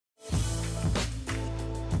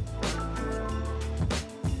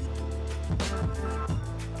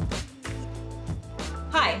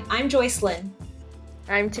I'm Joyce Lynn.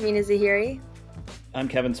 I'm Tamina Zahiri. I'm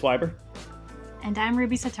Kevin Swiber. And I'm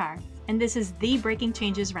Ruby Sattar, and this is the Breaking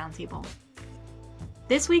Changes Roundtable.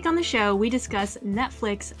 This week on the show, we discuss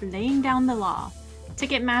Netflix laying down the law.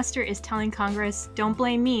 Ticketmaster is telling Congress, don't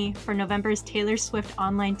blame me for November's Taylor Swift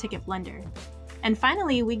online ticket blunder. And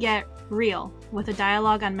finally, we get real with a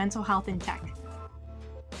dialogue on mental health in tech.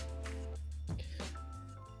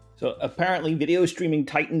 So apparently video streaming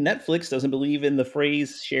titan Netflix doesn't believe in the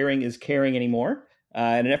phrase sharing is caring anymore. In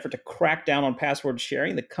an effort to crack down on password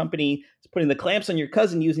sharing, the company is putting the clamps on your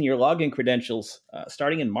cousin using your login credentials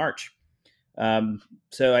starting in March.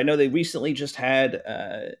 So I know they recently just had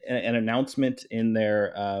an announcement in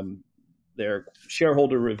their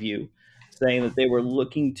shareholder review saying that they were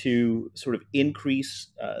looking to sort of increase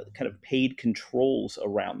kind of paid controls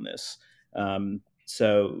around this.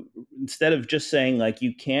 So instead of just saying like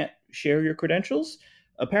you can't share your credentials,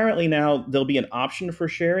 apparently now there'll be an option for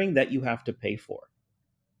sharing that you have to pay for.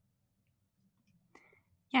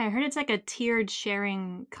 Yeah, I heard it's like a tiered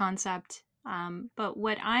sharing concept. But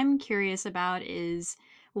what I'm curious about is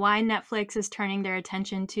why Netflix is turning their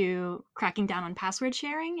attention to cracking down on password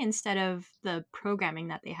sharing instead of the programming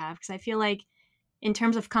that they have. Because I feel like in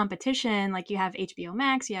terms of competition, like you have HBO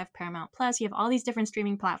Max, you have Paramount Plus, you have all these different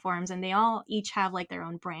streaming platforms, and they all each have like their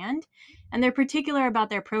own brand, and they're particular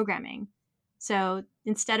about their programming. So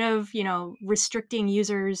instead of, restricting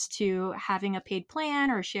users to having a paid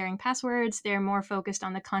plan or sharing passwords, they're more focused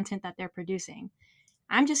on the content that they're producing.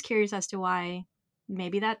 I'm just curious as to why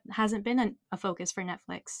maybe that hasn't been a focus for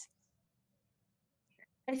Netflix.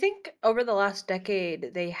 I think over the last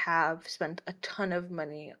decade, they have spent a ton of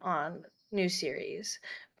money on new series.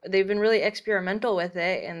 They've been really experimental with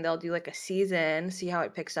it, and they'll do like a season, see how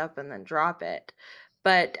it picks up, and then drop it.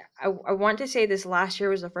 But I want to say this last year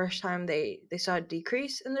was the first time they saw a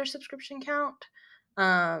decrease in their subscription count.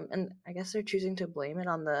 And I guess they're choosing to blame it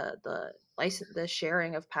on the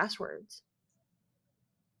sharing of passwords.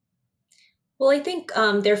 Well, I think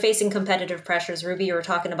they're facing competitive pressures. Ruby, you were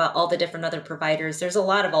talking about all the different other providers. There's a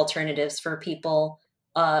lot of alternatives for people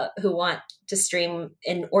who want to stream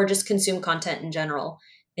or just consume content in general.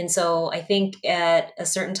 And so I think at a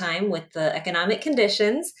certain time with the economic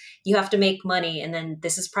conditions, you have to make money. And then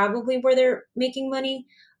this is probably where they're making money.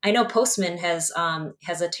 I know Postman has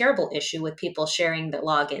a terrible issue with people sharing their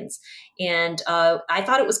logins. And I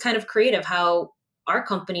thought it was kind of creative how our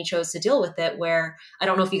company chose to deal with it, where I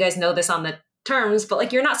don't know if you guys know this on the terms, but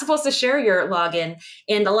like you're not supposed to share your login.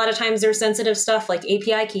 And a lot of times there's sensitive stuff like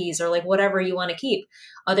API keys or like whatever you want to keep.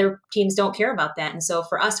 Other teams don't care about that. And so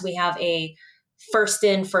for us, we have a first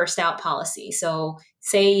in, first out policy. So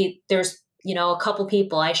say there's, a couple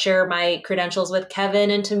people, I share my credentials with Kevin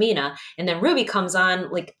and Tamina, and then Ruby comes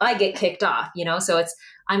on, like I get kicked off, so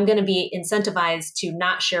I'm going to be incentivized to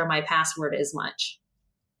not share my password as much.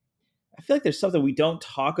 I feel like there's something we don't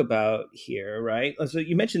talk about here, right? So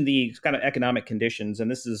you mentioned the kind of economic conditions, and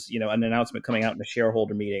this is, an announcement coming out in a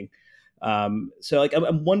shareholder meeting. So like,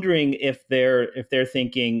 I'm wondering if they're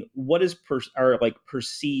thinking what is our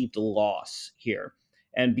perceived loss here,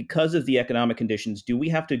 and because of the economic conditions, do we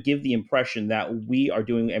have to give the impression that we are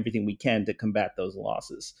doing everything we can to combat those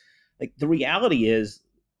losses? Like the reality is,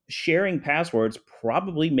 sharing passwords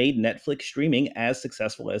probably made Netflix streaming as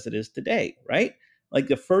successful as it is today, right? Like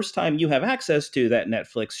the first time you have access to that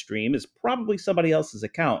Netflix stream is probably somebody else's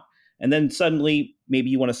account. And then suddenly maybe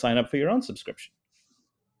you want to sign up for your own subscription.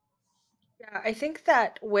 Yeah, I think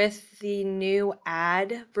that with the new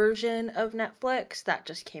ad version of Netflix that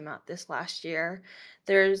just came out this last year,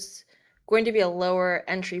 there's going to be a lower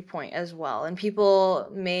entry point as well. And people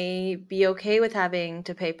may be okay with having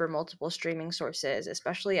to pay for multiple streaming sources,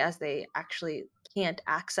 especially as they actually can't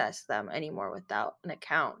access them anymore without an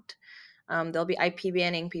account. They'll be IP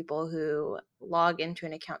banning people who log into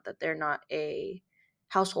an account that they're not a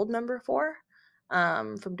household member for,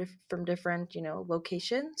 from different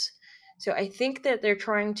locations. So I think that they're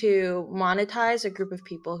trying to monetize a group of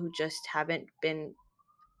people who just haven't been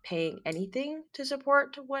paying anything to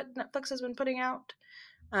support what Netflix has been putting out.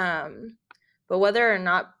 But whether or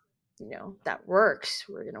not that works,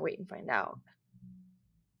 we're gonna wait and find out.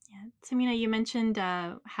 Yeah, Tamina, you mentioned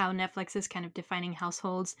how Netflix is kind of defining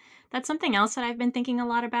households. That's something else that I've been thinking a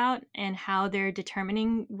lot about, and how they're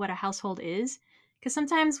determining what a household is. Because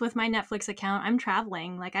sometimes with my Netflix account, I'm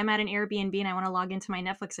traveling. Like I'm at an Airbnb and I want to log into my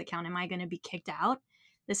Netflix account. Am I going to be kicked out?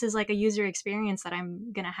 This is like a user experience that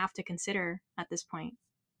I'm going to have to consider at this point.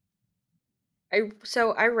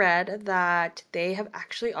 I read that they have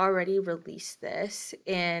actually already released this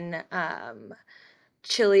in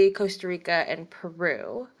Chile, Costa Rica, and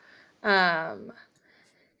Peru. Um,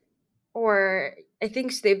 or I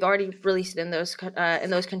think they've already released it in those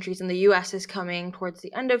countries, and the U.S. is coming towards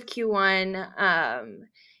the end of Q1.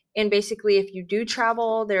 And basically, if you do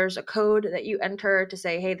travel, there's a code that you enter to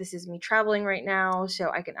say, "Hey, this is me traveling right now,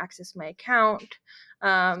 so I can access my account."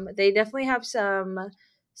 They definitely have some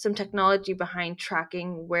technology behind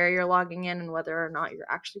tracking where you're logging in and whether or not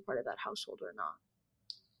you're actually part of that household or not.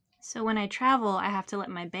 So when I travel, I have to let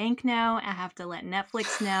my bank know. I have to let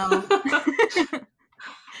Netflix know.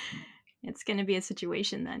 It's going to be a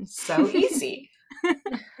situation then. So easy.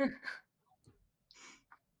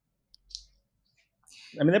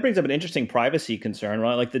 I mean, that brings up an interesting privacy concern,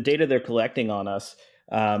 right? Like the data they're collecting on us.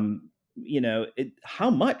 How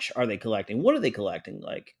much are they collecting? What are they collecting?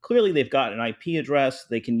 Like, clearly, they've got an IP address.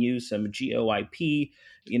 They can use some GeoIP,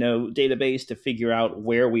 database to figure out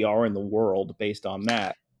where we are in the world based on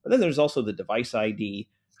that. But then there's also the device ID,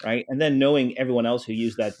 right? And then knowing everyone else who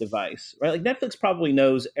used that device, right? Like Netflix probably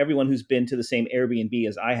knows everyone who's been to the same Airbnb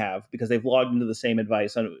as I have because they've logged into the same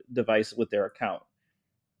device with their account.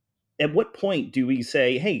 At what point do we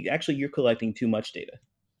say, hey, actually, you're collecting too much data?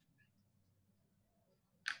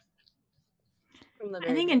 From the I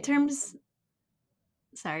very think in beginning.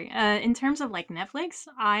 terms of like Netflix,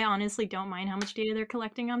 I honestly don't mind how much data they're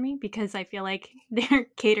collecting on me because I feel like they're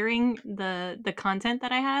catering the content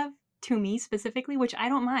that I have to me specifically, which I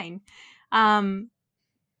don't mind.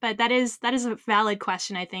 But that is a valid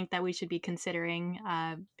question, I think, that we should be considering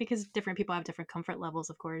because different people have different comfort levels,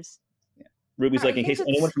 of course. Ruby's like, I in think case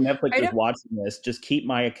anyone it's from Netflix I is don't watching this, just keep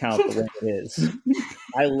my account the way it is.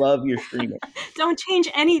 I love your streaming. Don't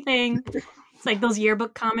change anything. It's like those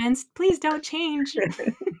yearbook comments. Please don't change.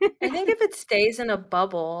 I think if it stays in a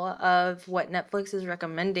bubble of what Netflix is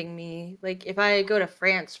recommending me, like if I go to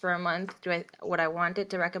France for a month, would I want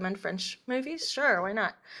it to recommend French movies? Sure, why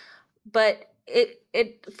not? But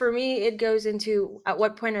it for me it goes into at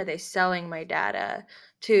what point are they selling my data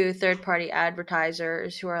to third party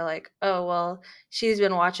advertisers who are like, oh well, she's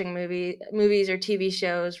been watching movies or TV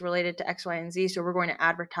shows related to X, Y, and Z, so we're going to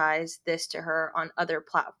advertise this to her on other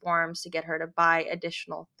platforms to get her to buy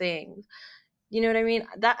additional things. You know what I mean?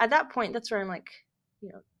 That at that point, that's where I'm like,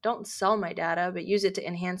 don't sell my data, but use it to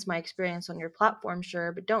enhance my experience on your platform,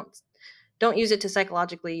 sure, but don't use it to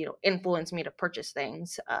psychologically, influence me to purchase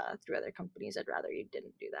things through other companies. I'd rather you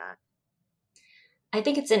didn't do that. I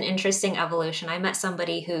think it's an interesting evolution. I met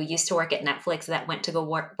somebody who used to work at Netflix that went to go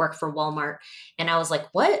work for Walmart. And I was like,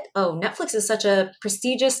 what? Oh, Netflix is such a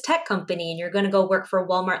prestigious tech company, and you're going to go work for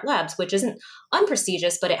Walmart Labs, which isn't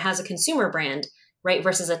unprestigious, but it has a consumer brand, right?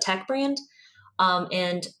 Versus a tech brand.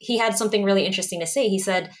 And he had something really interesting to say. He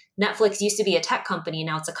said, Netflix used to be a tech company,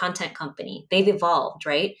 now it's a content company. They've evolved,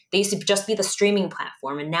 right? They used to just be the streaming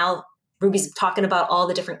platform. And now Ruby's talking about all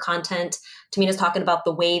the different content. Tamina's talking about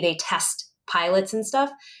the way they test pilots and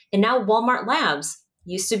stuff. And now Walmart Labs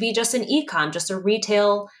used to be just an ecom, just a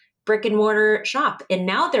retail brick and mortar shop. And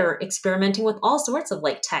now they're experimenting with all sorts of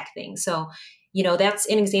like tech things. So, that's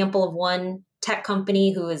an example of one tech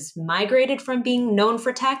company who has migrated from being known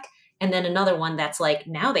for tech, and then another one that's like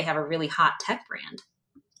now they have a really hot tech brand.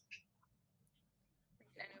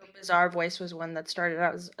 I know Bizarre Voice was one that started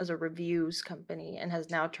out as a reviews company and has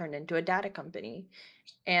now turned into a data company.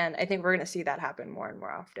 And I think we're going to see that happen more and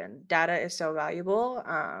more often. Data is so valuable.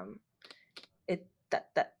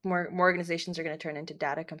 That more organizations are going to turn into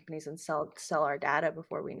data companies and sell our data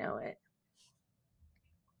before we know it.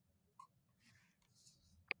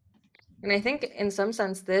 And I think in some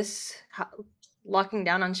sense, this locking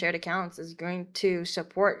down on shared accounts is going to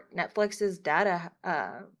support Netflix's data,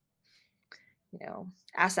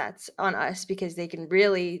 assets on us, because they can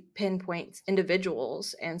really pinpoint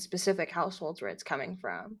individuals and specific households where it's coming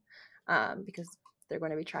from, because they're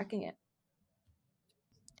going to be tracking it.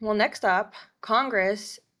 Well, next up,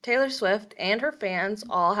 Congress, Taylor Swift, and her fans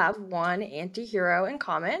all have one anti-hero in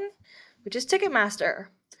common, which is Ticketmaster.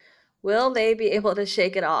 Will they be able to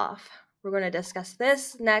shake it off? We're going to discuss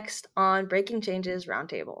this next on Breaking Changes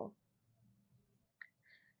Roundtable.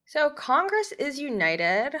 So Congress is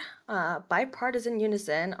united, bipartisan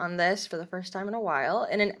unison on this for the first time in a while,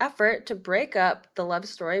 in an effort to break up the love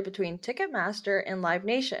story between Ticketmaster and Live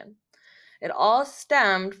Nation. It all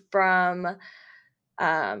stemmed from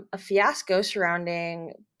a fiasco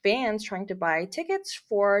surrounding fans trying to buy tickets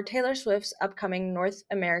for Taylor Swift's upcoming North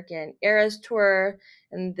American Eras tour,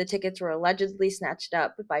 and the tickets were allegedly snatched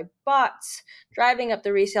up by bots, driving up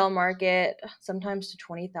the resale market sometimes to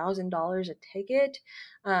 $20,000 a ticket,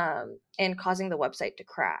 and causing the website to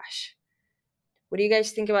crash. What do you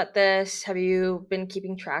guys think about this? Have you been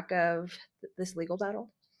keeping track of this legal battle?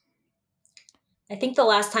 I think the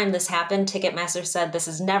last time this happened, Ticketmaster said this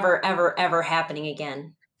is never, ever, ever happening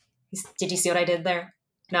again. Did you see what I did there?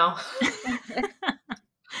 No.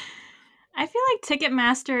 I feel like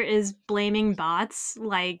Ticketmaster is blaming bots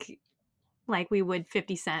like we would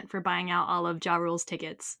 50 Cent for buying out all of Ja Rule's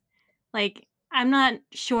tickets. Like, I'm not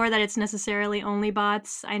sure that it's necessarily only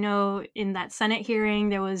bots. I know in that Senate hearing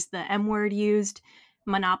there was the M word used,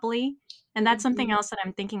 monopoly, and that's something else that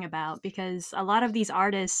I'm thinking about because a lot of these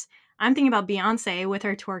artists, I'm thinking about Beyonce with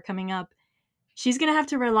her tour coming up. She's going to have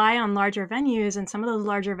to rely on larger venues, and some of those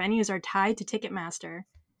larger venues are tied to Ticketmaster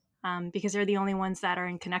because they're the only ones that are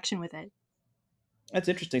in connection with it. That's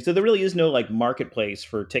interesting. So there really is no like marketplace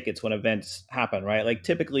for tickets when events happen, right? Like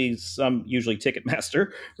typically usually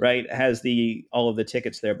Ticketmaster, right, has the all of the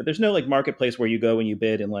tickets there, but there's no like marketplace where you go and you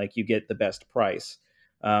bid and like you get the best price.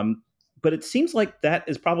 Um, but it seems like that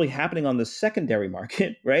is probably happening on the secondary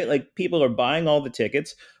market, right? Like people are buying all the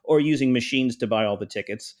tickets or using machines to buy all the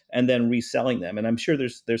tickets and then reselling them. And I'm sure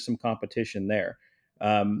there's some competition there.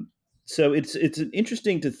 Um, so it's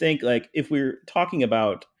interesting to think like if we're talking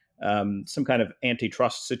about some kind of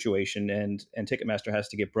antitrust situation and Ticketmaster has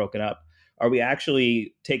to get broken up, are we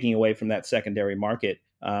actually taking away from that secondary market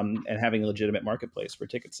and having a legitimate marketplace for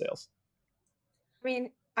ticket sales? I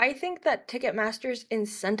mean, I think that Ticketmaster's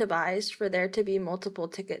incentivized for there to be multiple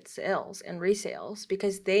ticket sales and resales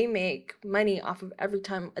because they make money off of every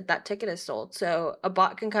time that ticket is sold. So a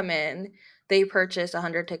bot can come in, they purchase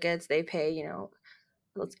 100 tickets, they pay, $100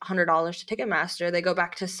 to Ticketmaster, they go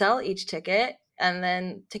back to sell each ticket, and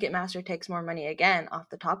then Ticketmaster takes more money again off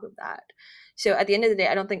the top of that. So at the end of the day,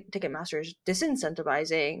 I don't think Ticketmaster is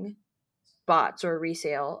disincentivizing bots or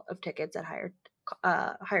resale of tickets at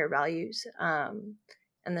higher values.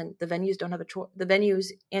 And then the venues don't have a choice. The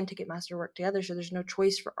venues and Ticketmaster work together, so there's no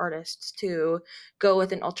choice for artists to go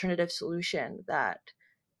with an alternative solution that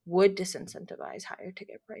would disincentivize higher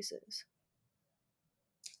ticket prices.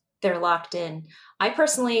 They're locked in. I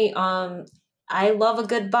personally, I love a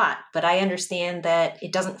good bot, but I understand that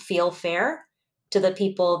it doesn't feel fair to the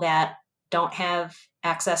people that don't have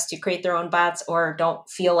access to create their own bots or don't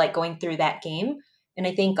feel like going through that game. And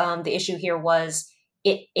I think the issue here was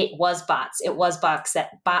it was bots. It was bots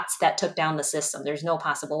that took down the system. There's no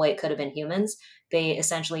possible way it could have been humans. They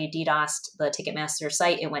essentially DDoSed the Ticketmaster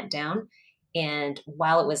site. It went down, and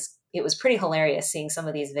while it was pretty hilarious seeing some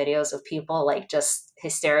of these videos of people like just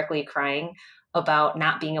hysterically crying about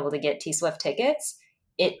not being able to get T-Swift tickets.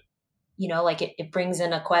 It, like it brings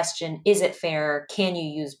in a question: is it fair? Can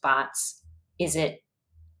you use bots? Is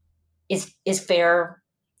fair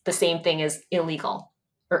the same thing as illegal,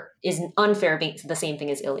 or is unfair being the same thing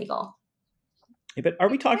as illegal? But are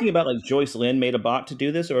we talking about like Joyce Lynn made a bot to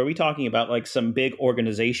do this, or are we talking about like some big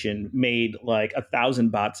organization made like 1,000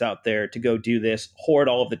 bots out there to go do this, hoard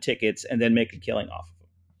all of the tickets, and then make a killing off of them?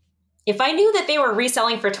 If I knew that they were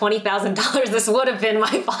reselling for $20,000, this would have been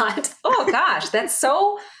my bot. Oh gosh, that's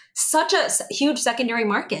such a huge secondary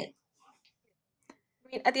market. I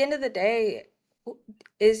mean, at the end of the day,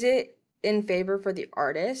 is it in favor for the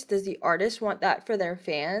artist? Does the artist want that for their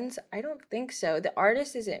fans? I don't think so. The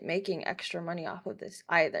artist isn't making extra money off of this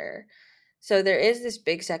either. So there is this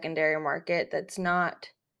big secondary market that's not,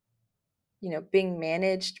 being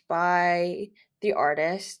managed by the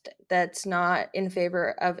artist, that's not in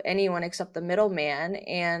favor of anyone except the middleman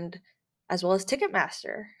and as well as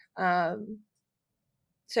Ticketmaster.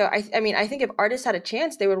 So I mean, I think if artists had a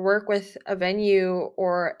chance, they would work with a venue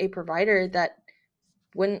or a provider that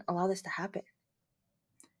wouldn't allow this to happen.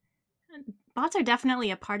 Bots are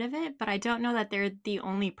definitely a part of it, but I don't know that they're the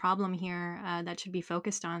only problem here that should be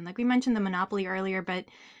focused on. Like we mentioned the monopoly earlier, but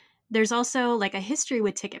there's also like a history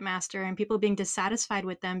with Ticketmaster and people being dissatisfied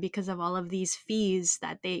with them because of all of these fees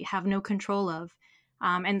that they have no control of.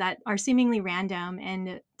 And that are seemingly random.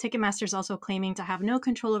 And Ticketmaster is also claiming to have no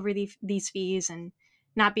control over these fees and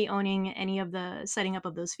not be owning any of the setting up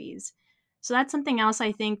of those fees. So that's something else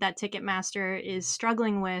I think that Ticketmaster is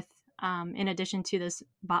struggling with in addition to this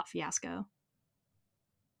bot fiasco.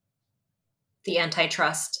 The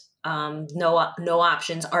antitrust, no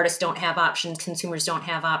options. Artists don't have options. Consumers don't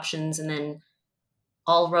have options, and then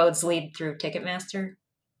all roads lead through Ticketmaster.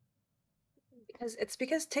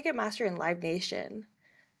 Because Ticketmaster and Live Nation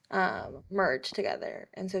merged together,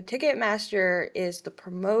 and so Ticketmaster is the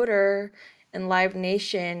promoter and Live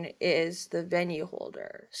Nation is the venue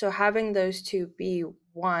holder. So having those two be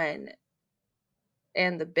one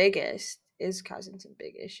and the biggest is causing some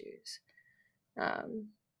big issues.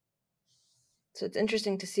 So it's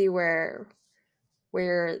interesting to see where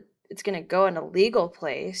it's going to go in a legal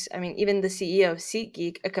place. I mean, even the CEO of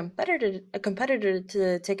SeatGeek, a competitor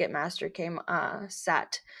to Ticketmaster,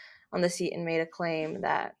 sat on the seat and made a claim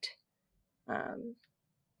that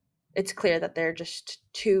it's clear that they're just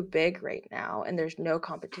too big right now, and there's no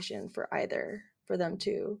competition for either for them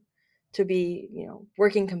to be,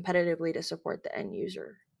 working competitively to support the end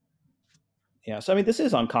user. Yeah. So, I mean, this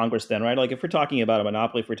is on Congress then, right? Like, if we're talking about a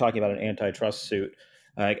monopoly, if we're talking about an antitrust suit,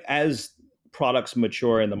 as products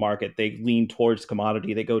mature in the market, they lean towards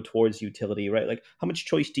commodity, they go towards utility, right? Like, how much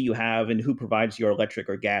choice do you have in who provides your electric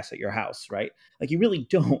or gas at your house, right? Like, you really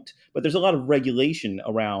don't. But there's a lot of regulation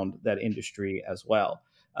around that industry as well.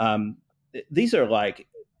 These are like,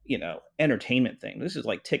 entertainment things. This is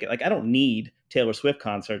like ticket. Like, I don't need Taylor Swift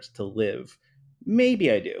concerts to live.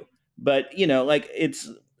 Maybe I do. But, like,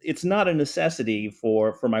 it's not a necessity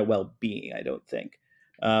for my well-being, I don't think.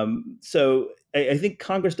 So I think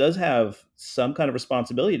Congress does have some kind of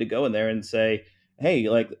responsibility to go in there and say, hey,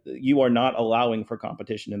 like, you are not allowing for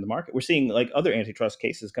competition in the market. We're seeing like other antitrust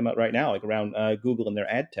cases come out right now, like around Google and their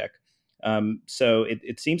ad tech. So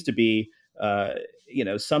it seems to be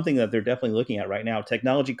something that they're definitely looking at right now.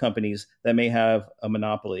 Technology companies that may have a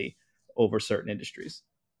monopoly over certain industries.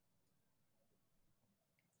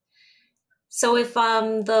 So if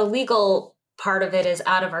the legal part of it is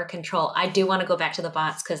out of our control, I do want to go back to the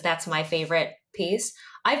bots because that's my favorite piece.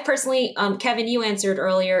 I've personally, Kevin, you answered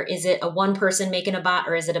earlier, is it a one person making a bot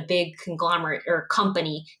or is it a big conglomerate or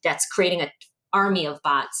company that's creating an army of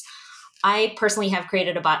bots? I personally have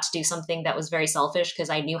created a bot to do something that was very selfish because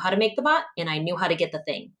I knew how to make the bot and I knew how to get the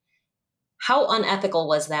thing. How unethical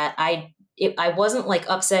was that? I wasn't like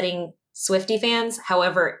upsetting Swifty fans.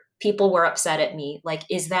 However, people were upset at me. Like,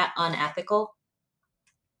 is that unethical?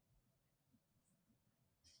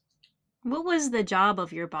 What was the job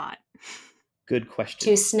of your bot? Good question.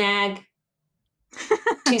 To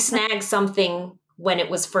snag something when it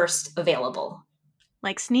was first available.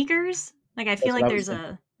 Like sneakers? Like, I feel That's what like I was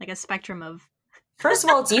there's thinking. a spectrum of. First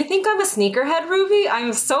of all, do you think I'm a sneakerhead, Ruby?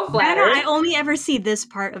 I'm so I don't know. flattered. I only ever see this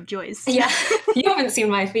part of Joyce. Yeah, you haven't seen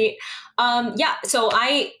my feet. Yeah, so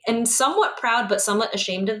I am somewhat proud but somewhat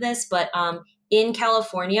ashamed of this. But in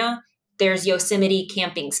California, there's Yosemite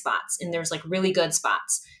camping spots, and there's like really good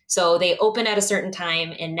spots. So they open at a certain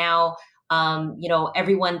time, and now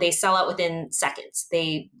everyone, they sell out within seconds.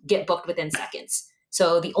 They get booked within seconds.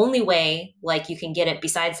 So the only way like you can get it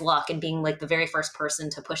besides luck and being like the very first person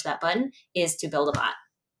to push that button is to build a bot.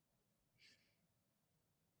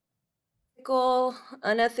 Ethical,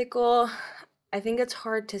 unethical, I think it's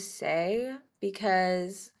hard to say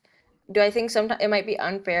because do I think sometimes it might be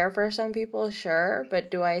unfair for some people? Sure, but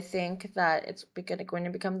do I think that it's going to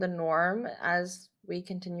become the norm as we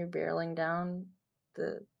continue barreling down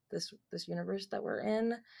this universe that we're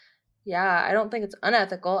in? Yeah, I don't think it's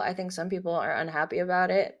unethical. I think some people are unhappy about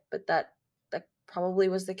it, but that probably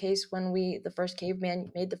was the case when the first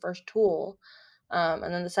caveman made the first tool,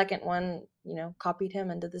 and then the second one, copied him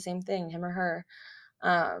and did the same thing, him or her.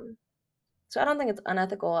 Um, so I don't think it's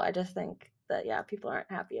unethical. I just think that yeah, people aren't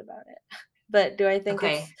happy about it. But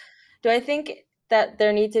Okay. do I think that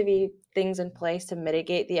there need to be things in place to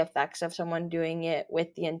mitigate the effects of someone doing it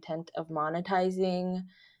with the intent of monetizing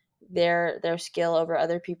their skill over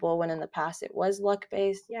other people when in the past it was luck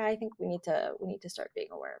based? Yeah, I think we need to start being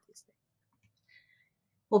aware of these things.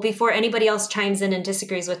 Well, before anybody else chimes in and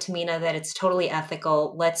disagrees with Tamina that it's totally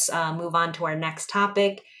ethical, let's move on to our next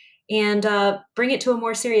topic and bring it to a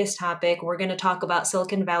more serious topic. We're going to talk about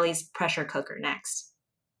Silicon Valley's pressure cooker next.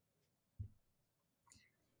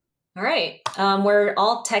 All right. We're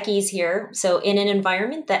all techies here. So, in an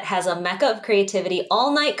environment that has a mecca of creativity,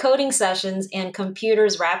 all night coding sessions, and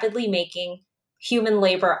computers rapidly making human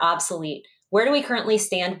labor obsolete, where do we currently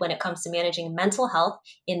stand when it comes to managing mental health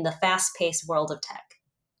in the fast paced world of tech?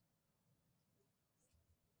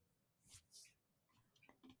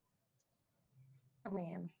 I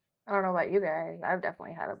mean, I don't know about you guys. I've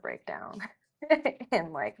definitely had a breakdown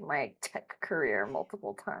in like my tech career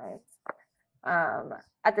multiple times.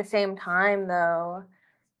 At the same time, though,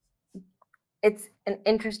 it's an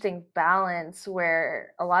interesting balance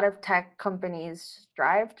where a lot of tech companies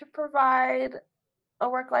strive to provide a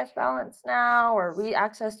work-life balance now, or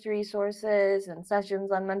access to resources and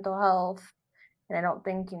sessions on mental health. And I don't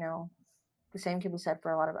think, the same can be said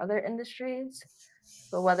for a lot of other industries.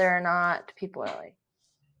 But whether or not people are like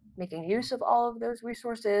making use of all of those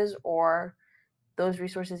resources, or those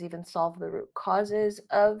resources even solve the root causes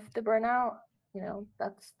of the burnout,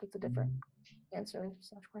 that's a different answer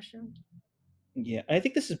to that question. Yeah, I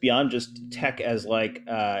think this is beyond just tech as like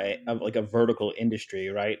a vertical industry,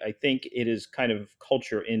 right? I think it is kind of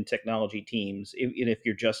culture in technology teams. If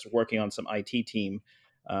you're just working on some IT team,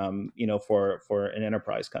 for an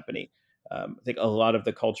enterprise company, I think a lot of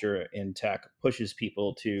the culture in tech pushes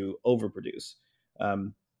people to overproduce.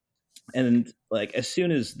 Um, And like as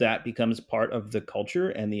soon as that becomes part of the culture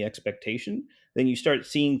and the expectation, then you start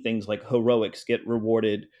seeing things like heroics get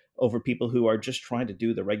rewarded over people who are just trying to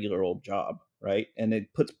do the regular old job, right? And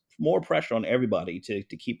it puts more pressure on everybody to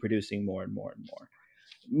keep producing more and more and more.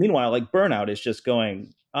 Meanwhile, like burnout is just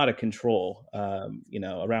going out of control,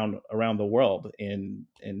 around the world in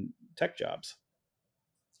tech jobs.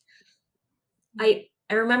 I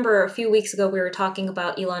remember a few weeks ago we were talking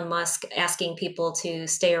about Elon Musk asking people to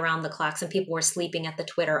stay around the clocks, and people were sleeping at the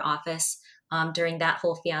Twitter office during that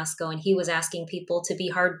whole fiasco. And he was asking people to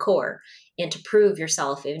be hardcore and to prove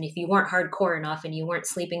yourself. And if you weren't hardcore enough and you weren't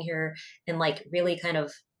sleeping here, and like really kind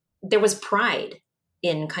of, there was pride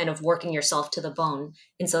in kind of working yourself to the bone.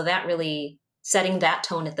 And so that really setting that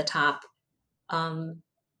tone at the top um,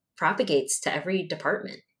 propagates to every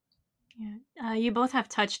department. Yeah. You both have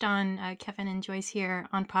touched on, Kevin and Joyce here,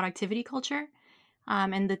 on productivity culture,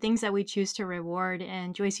 and the things that we choose to reward.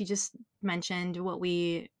 And Joyce, you just mentioned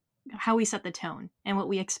how we set the tone and what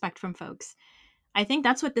we expect from folks. I think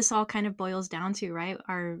that's what this all kind of boils down to, right?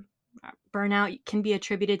 Our burnout can be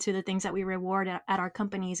attributed to the things that we reward at our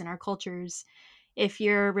companies and our cultures. If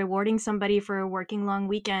you're rewarding somebody for working long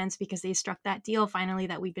weekends because they struck that deal finally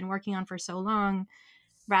that we've been working on for so long,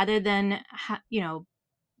 rather than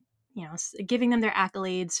giving them their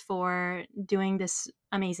accolades for doing this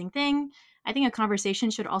amazing thing, I think a conversation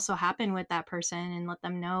should also happen with that person and let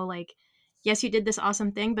them know, like, yes, you did this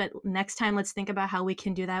awesome thing, but next time let's think about how we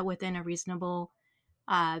can do that within a reasonable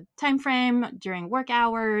time frame during work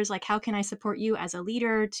hours. Like, how can I support you as a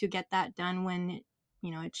leader to get that done when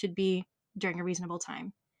it should be during a reasonable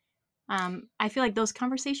time? I feel like those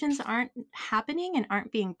conversations aren't happening and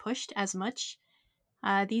aren't being pushed as much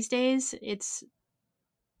these days.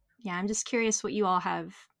 I'm just curious what you all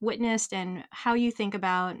have witnessed and how you think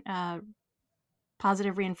about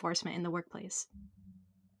positive reinforcement in the workplace.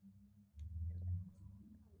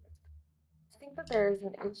 I think that there's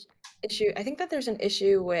an issue. I think that there's an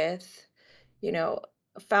issue with, you know,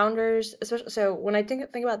 founders, especially. So when I think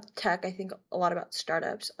about tech, I think a lot about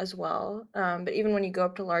startups as well. But even when you go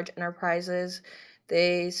up to large enterprises,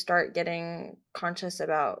 they start getting conscious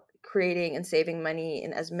about creating and saving money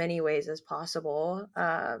in as many ways as possible,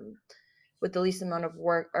 with the least amount of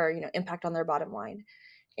work or impact on their bottom line.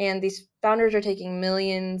 And these founders are taking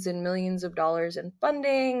millions and millions of dollars in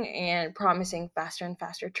funding and promising faster and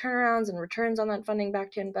faster turnarounds and returns on that funding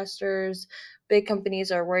back to investors. Big companies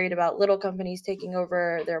are worried about little companies taking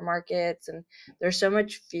over their markets, and there's so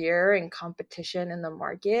much fear and competition in the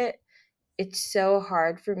market. It's so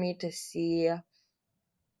hard for me to see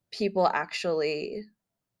people actually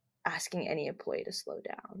asking any employee to slow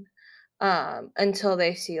down, until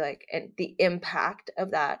they see like the impact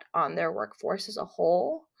of that on their workforce as a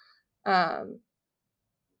whole. Um,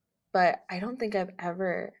 but I don't think I've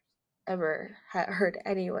ever heard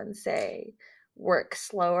anyone say work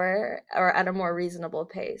slower or at a more reasonable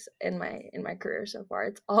pace in my career so far.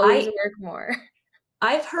 It's always I work more.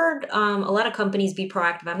 I've heard a lot of companies be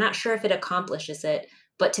proactive. I'm not sure if it accomplishes it,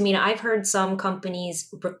 but to me, I've heard some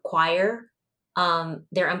companies require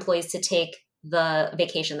their employees to take the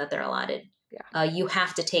vacation that they're allotted. Yeah. You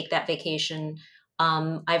have to take that vacation.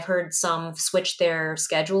 I've heard some switch their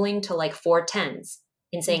scheduling to like 4/10s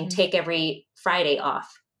and saying Mhm. take every Friday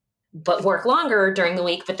off, but work longer during the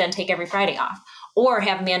week, but then take every Friday off, or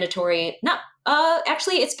have mandatory. Not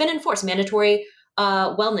actually, it's been enforced mandatory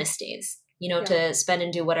wellness days. Yeah. To spend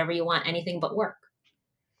and do whatever you want, anything but work.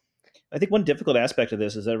 I think one difficult aspect of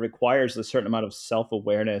this is that it requires a certain amount of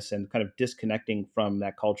self-awareness and kind of disconnecting from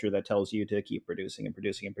that culture that tells you to keep producing and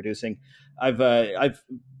producing and producing. I've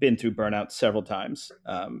been through burnout several times,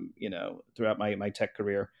 throughout my tech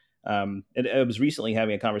career. And I was recently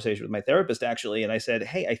having a conversation with my therapist actually, and I said,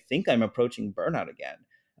 "Hey, I think I'm approaching burnout again."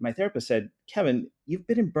 And my therapist said, "Kevin, you've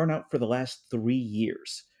been in burnout for the last 3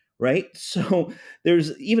 years." Right. So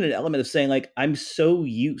there's even an element of saying like I'm so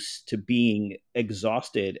used to being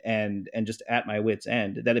exhausted and just at my wits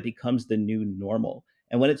end that it becomes the new normal.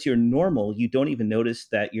 And when it's your normal, you don't even notice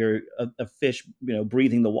that you're a fish,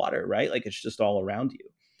 breathing the water, right? Like it's just all around you.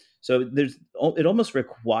 So it almost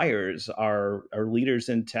requires our leaders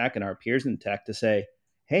in tech and our peers in tech to say,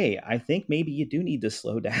 hey, I think maybe you do need to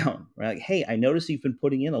slow down, right? Like, hey, I notice you've been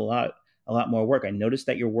putting in a lot more work. I noticed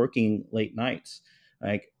that you're working late nights.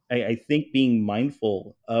 Like I think being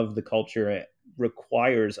mindful of the culture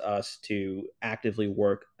requires us to actively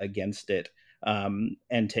work against it,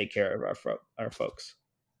 and take care of our folks.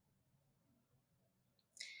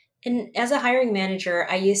 And as a hiring manager,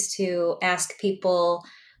 I used to ask people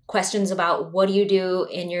questions about what do you do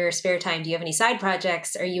in your spare time? Do you have any side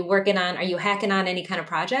projects? Are you hacking on any kind of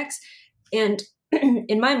projects? And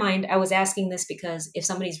in my mind, I was asking this because if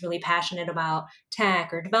somebody's really passionate about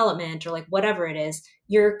tech or development or like whatever it is,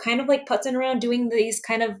 you're kind of like putzing around doing these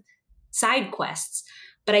kind of side quests.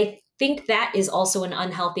 But I think that is also an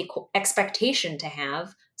unhealthy expectation to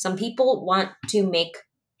have. Some people want to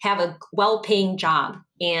have a well-paying job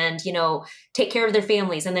and, take care of their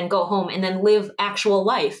families and then go home and then live actual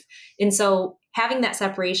life. And so having that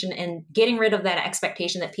separation and getting rid of that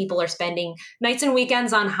expectation that people are spending nights and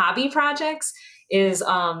weekends on hobby projects is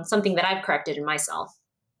something that I've corrected in myself.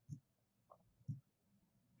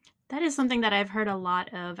 That is something that I've heard a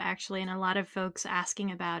lot of actually, and a lot of folks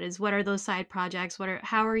asking about is what are those side projects?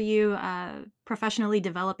 How are you professionally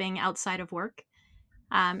developing outside of work?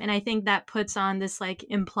 And I think that puts on this like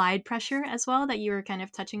implied pressure as well that you were kind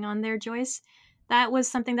of touching on there, Joyce. That was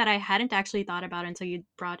something that I hadn't actually thought about until you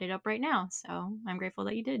brought it up right now. So I'm grateful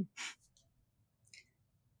that you did.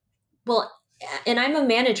 Well, and I'm a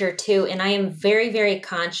manager too, and I am very, very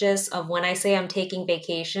conscious of when I say I'm taking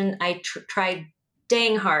vacation, I try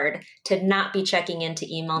dang hard to not be checking into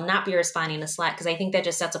email, not be responding to Slack, because I think that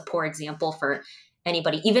just sets a poor example for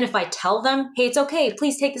anybody. Even if I tell them, hey, it's okay,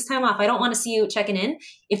 please take this time off. I don't want to see you checking in.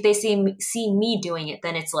 If they see me doing it,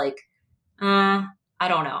 then it's like, I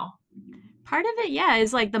don't know. Part of it, yeah,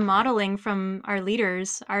 is like the modeling from our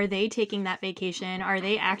leaders. Are they taking that vacation? Are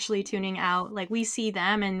they actually tuning out? Like we see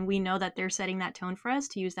them and we know that they're setting that tone for us,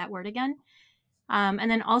 to use that word again.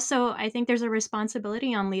 And then also, I think there's a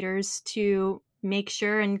responsibility on leaders to make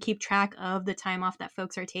sure and keep track of the time off that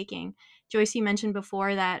folks are taking. Joyce, you mentioned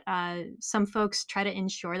before that some folks try to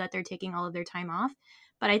ensure that they're taking all of their time off.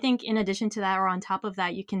 But I think in addition to that, or on top of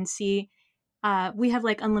that, you can see we have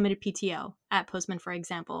like unlimited PTO at Postman, for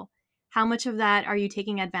example. How much of that are you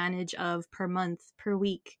taking advantage of per month, per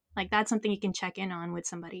week? Like that's something you can check in on with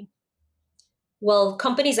somebody. Well,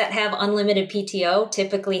 companies that have unlimited PTO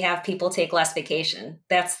typically have people take less vacation.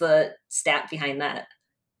 That's the stat behind that.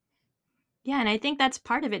 Yeah, and I think that's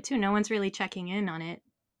part of it too. No one's really checking in on it.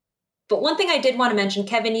 But one thing I did want to mention,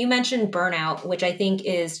 Kevin, you mentioned burnout, which I think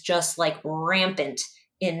is just like rampant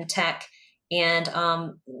in tech. And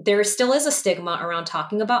there still is a stigma around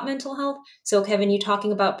talking about mental health. So, Kevin, you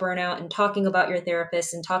talking about burnout and talking about your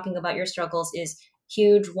therapist and talking about your struggles is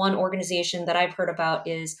huge. One organization that I've heard about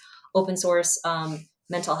is open source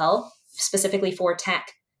mental health, specifically for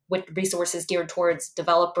tech, with resources geared towards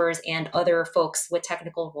developers and other folks with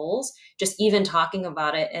technical roles. Just even talking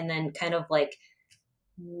about it and then kind of like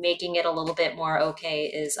making it a little bit more okay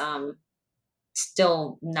is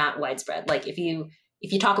still not widespread. Like if you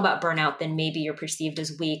talk about burnout, then maybe you're perceived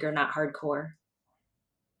as weak or not hardcore.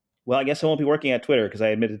 Well, I guess I won't be working at Twitter because I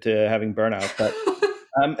admitted to having burnout. But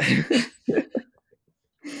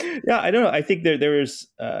yeah, I don't know. I think there is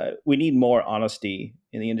we need more honesty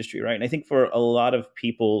in the industry, right? And I think for a lot of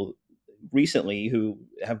people recently who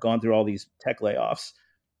have gone through all these tech layoffs,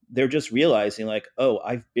 they're just realizing like, oh,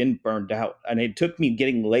 I've been burned out. And it took me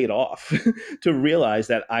getting laid off to realize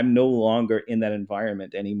that I'm no longer in that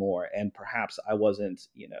environment anymore. And perhaps I wasn't,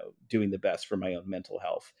 doing the best for my own mental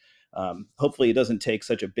health. Hopefully it doesn't take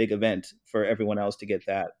such a big event for everyone else to get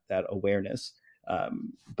that awareness.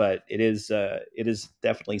 But it is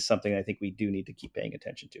definitely something I think we do need to keep paying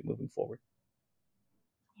attention to moving forward.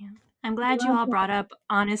 Yeah. I'm glad you all brought up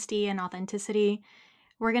honesty and authenticity.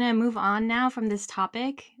 We're going to move on now from this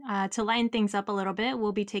topic. To lighten things up a little bit,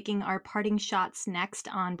 we'll be taking our parting shots next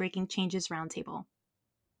on Breaking Changes Roundtable.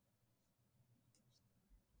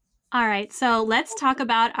 All right, so let's talk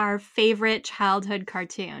about our favorite childhood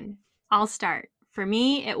cartoon. I'll start. For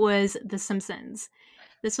me, it was The Simpsons.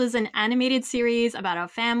 This was an animated series about a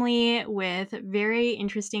family with very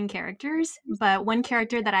interesting characters, but one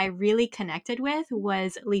character that I really connected with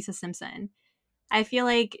was Lisa Simpson. I feel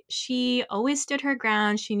like she always stood her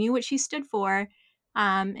ground. She knew what she stood for,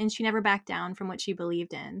 and she never backed down from what she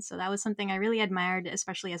believed in. So that was something I really admired,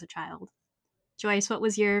 especially as a child. Joyce, what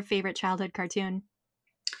was your favorite childhood cartoon?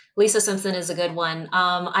 Lisa Simpson is a good one.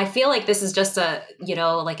 I feel like this is just like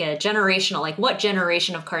a generational, like what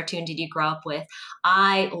generation of cartoon did you grow up with?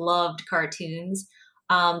 I loved cartoons.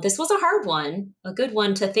 This was a hard one, a good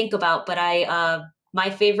one to think about, but my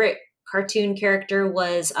favorite cartoon character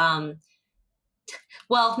was,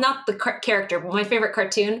 well, not the character, but my favorite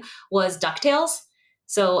cartoon was DuckTales.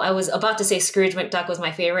 So I was about to say Scrooge McDuck was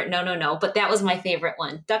my favorite. No, but that was my favorite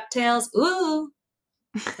one. DuckTales. Ooh,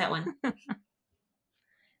 that one.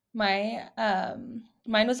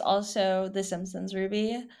 Mine was also The Simpsons,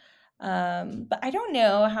 Ruby. But I don't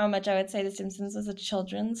know how much I would say The Simpsons was a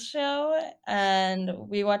children's show. And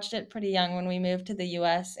we watched it pretty young when we moved to the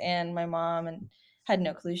US, and my mom had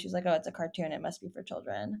no clue. She was like, oh, it's a cartoon. It must be for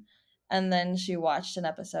children. And then she watched an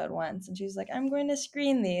episode once and she was like, I'm going to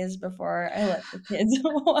screen these before I let the kids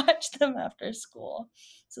watch them after school.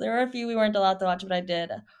 So there were a few we weren't allowed to watch, but I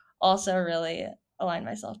did also really align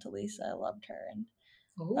myself to Lisa. I loved her and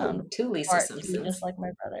found Two Lisa part to be Simpsons. just like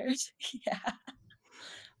my brothers. Yeah.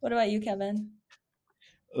 What about you, Kevin?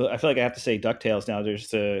 I feel like I have to say DuckTales now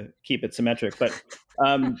just to keep it symmetric, but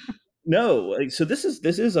no. So this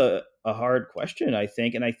is a hard question, I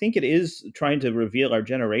think, and I think it is trying to reveal our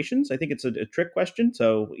generations. I think it's a trick question.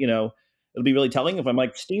 So it'll be really telling if I'm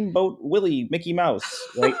like Steamboat Willie, Mickey Mouse,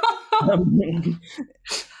 right?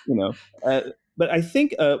 But I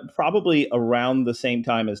think probably around the same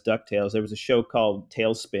time as DuckTales, there was a show called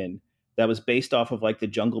Tailspin that was based off of like the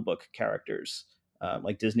Jungle Book characters,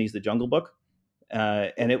 like Disney's The Jungle Book.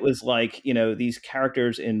 And it was like, these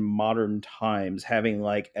characters in modern times having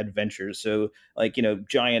like adventures. So like,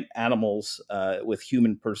 giant animals with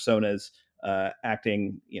human personas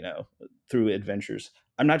acting, through adventures.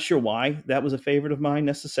 I'm not sure why that was a favorite of mine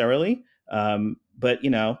necessarily. But,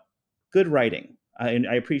 good writing.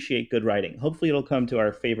 I appreciate good writing. Hopefully it'll come to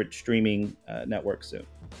our favorite streaming network soon.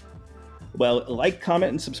 Well, like,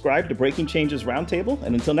 comment, and subscribe to Breaking Changes Roundtable.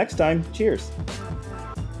 And until next time, cheers.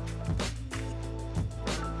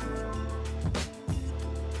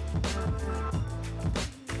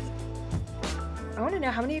 I want to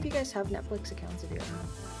know, how many of you guys have Netflix accounts of your own?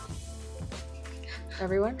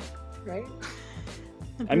 Everyone, right?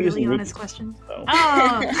 I'm really using honest Ruby's. question. So.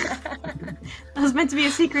 Oh, that was meant to be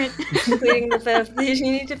a secret. Pleading the fifth. You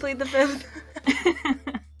need to plead the fifth.